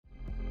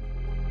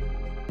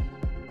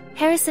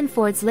Harrison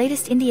Ford's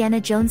latest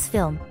Indiana Jones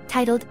film,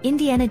 titled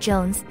Indiana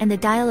Jones and the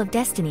Dial of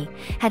Destiny,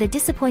 had a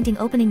disappointing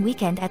opening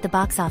weekend at the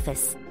box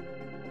office.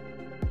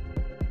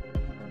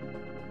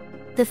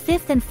 The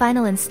fifth and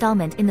final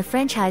installment in the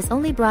franchise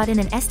only brought in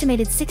an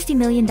estimated $60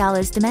 million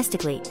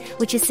domestically,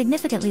 which is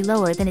significantly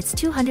lower than its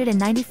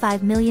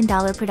 $295 million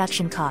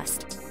production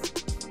cost.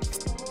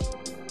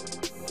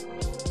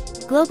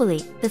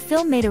 Globally, the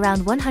film made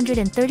around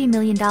 $130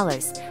 million,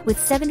 with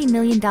 $70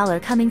 million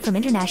coming from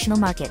international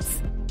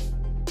markets.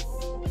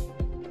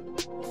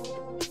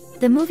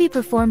 The movie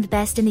performed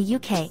best in the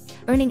UK,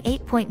 earning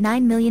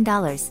 $8.9 million,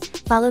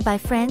 followed by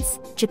France,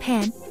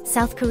 Japan,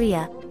 South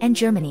Korea, and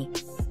Germany.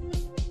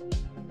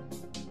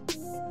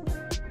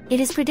 It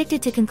is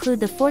predicted to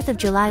conclude the 4th of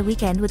July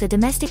weekend with a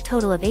domestic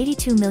total of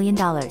 $82 million.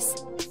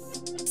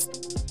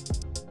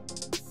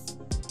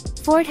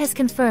 Ford has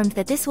confirmed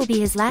that this will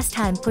be his last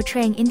time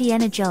portraying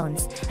Indiana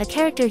Jones, a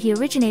character he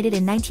originated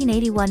in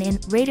 1981 in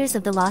Raiders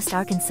of the Lost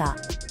Arkansas.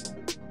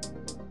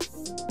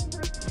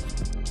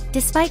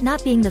 Despite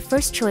not being the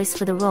first choice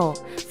for the role,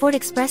 Ford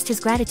expressed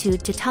his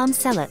gratitude to Tom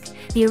Selleck,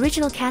 the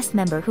original cast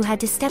member who had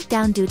to step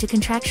down due to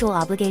contractual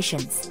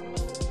obligations.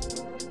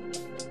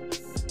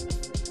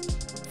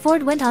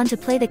 Ford went on to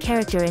play the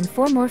character in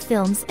 4 more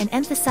films and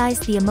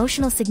emphasized the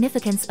emotional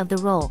significance of the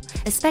role,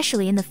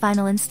 especially in the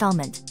final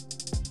installment.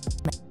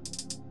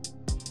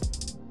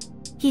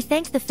 He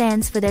thanked the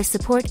fans for their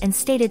support and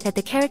stated that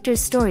the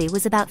character's story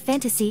was about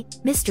fantasy,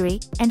 mystery,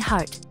 and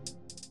heart.